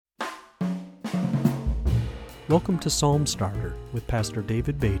Welcome to Psalm Starter with Pastor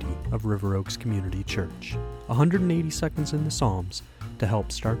David Beatty of River Oaks Community Church. 180 seconds in the Psalms to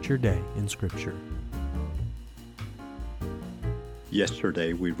help start your day in Scripture.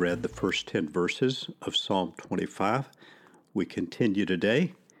 Yesterday we read the first 10 verses of Psalm 25. We continue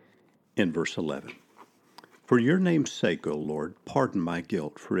today in verse 11. For your name's sake, O Lord, pardon my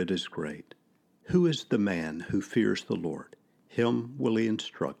guilt, for it is great. Who is the man who fears the Lord? Him will he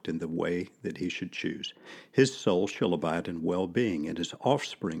instruct in the way that he should choose. His soul shall abide in well-being, and his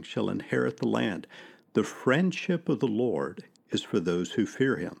offspring shall inherit the land. The friendship of the Lord is for those who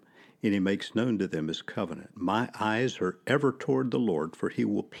fear him, and he makes known to them his covenant. My eyes are ever toward the Lord, for he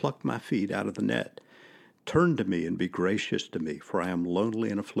will pluck my feet out of the net. Turn to me and be gracious to me, for I am lonely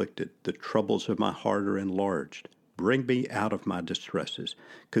and afflicted. The troubles of my heart are enlarged. Bring me out of my distresses.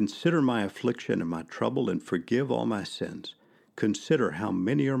 Consider my affliction and my trouble, and forgive all my sins. Consider how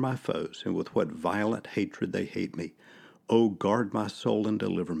many are my foes, and with what violent hatred they hate me. O guard my soul and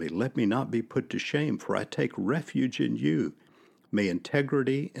deliver me. Let me not be put to shame, for I take refuge in you. May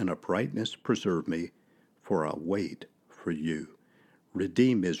integrity and uprightness preserve me, for I wait for you.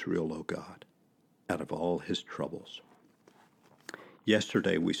 Redeem Israel, O God, out of all his troubles.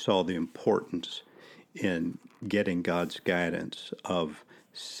 Yesterday we saw the importance in getting God's guidance, of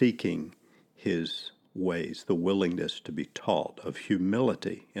seeking his ways, the willingness to be taught, of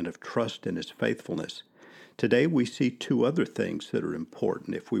humility, and of trust in his faithfulness. Today we see two other things that are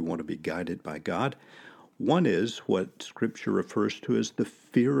important if we want to be guided by God. One is what Scripture refers to as the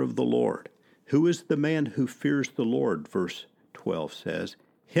fear of the Lord. Who is the man who fears the Lord? Verse 12 says,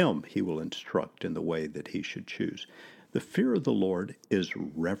 him he will instruct in the way that he should choose. The fear of the Lord is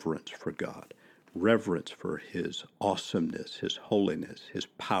reverence for God, reverence for his awesomeness, his holiness, his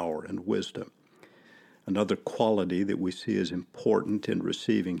power and wisdom. Another quality that we see as important in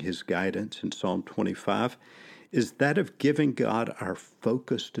receiving his guidance in Psalm 25 is that of giving God our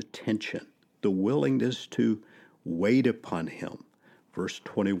focused attention, the willingness to wait upon him. Verse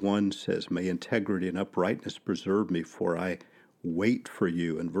 21 says, may integrity and uprightness preserve me, for I wait for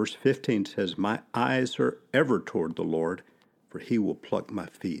you. And verse 15 says, my eyes are ever toward the Lord, for he will pluck my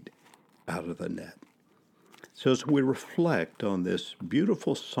feet out of the net. So as we reflect on this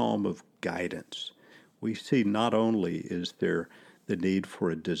beautiful psalm of guidance, we see not only is there the need for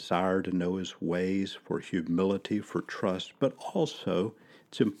a desire to know his ways, for humility, for trust, but also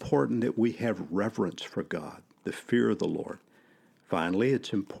it's important that we have reverence for God, the fear of the Lord. Finally,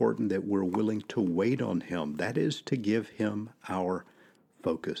 it's important that we're willing to wait on him, that is, to give him our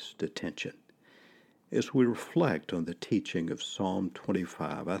focused attention. As we reflect on the teaching of Psalm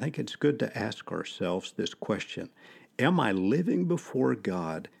 25, I think it's good to ask ourselves this question: am I living before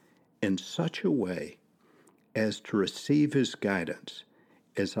God in such a way as to receive his guidance,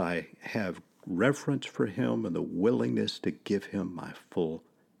 as I have reverence for him and the willingness to give him my full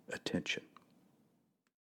attention?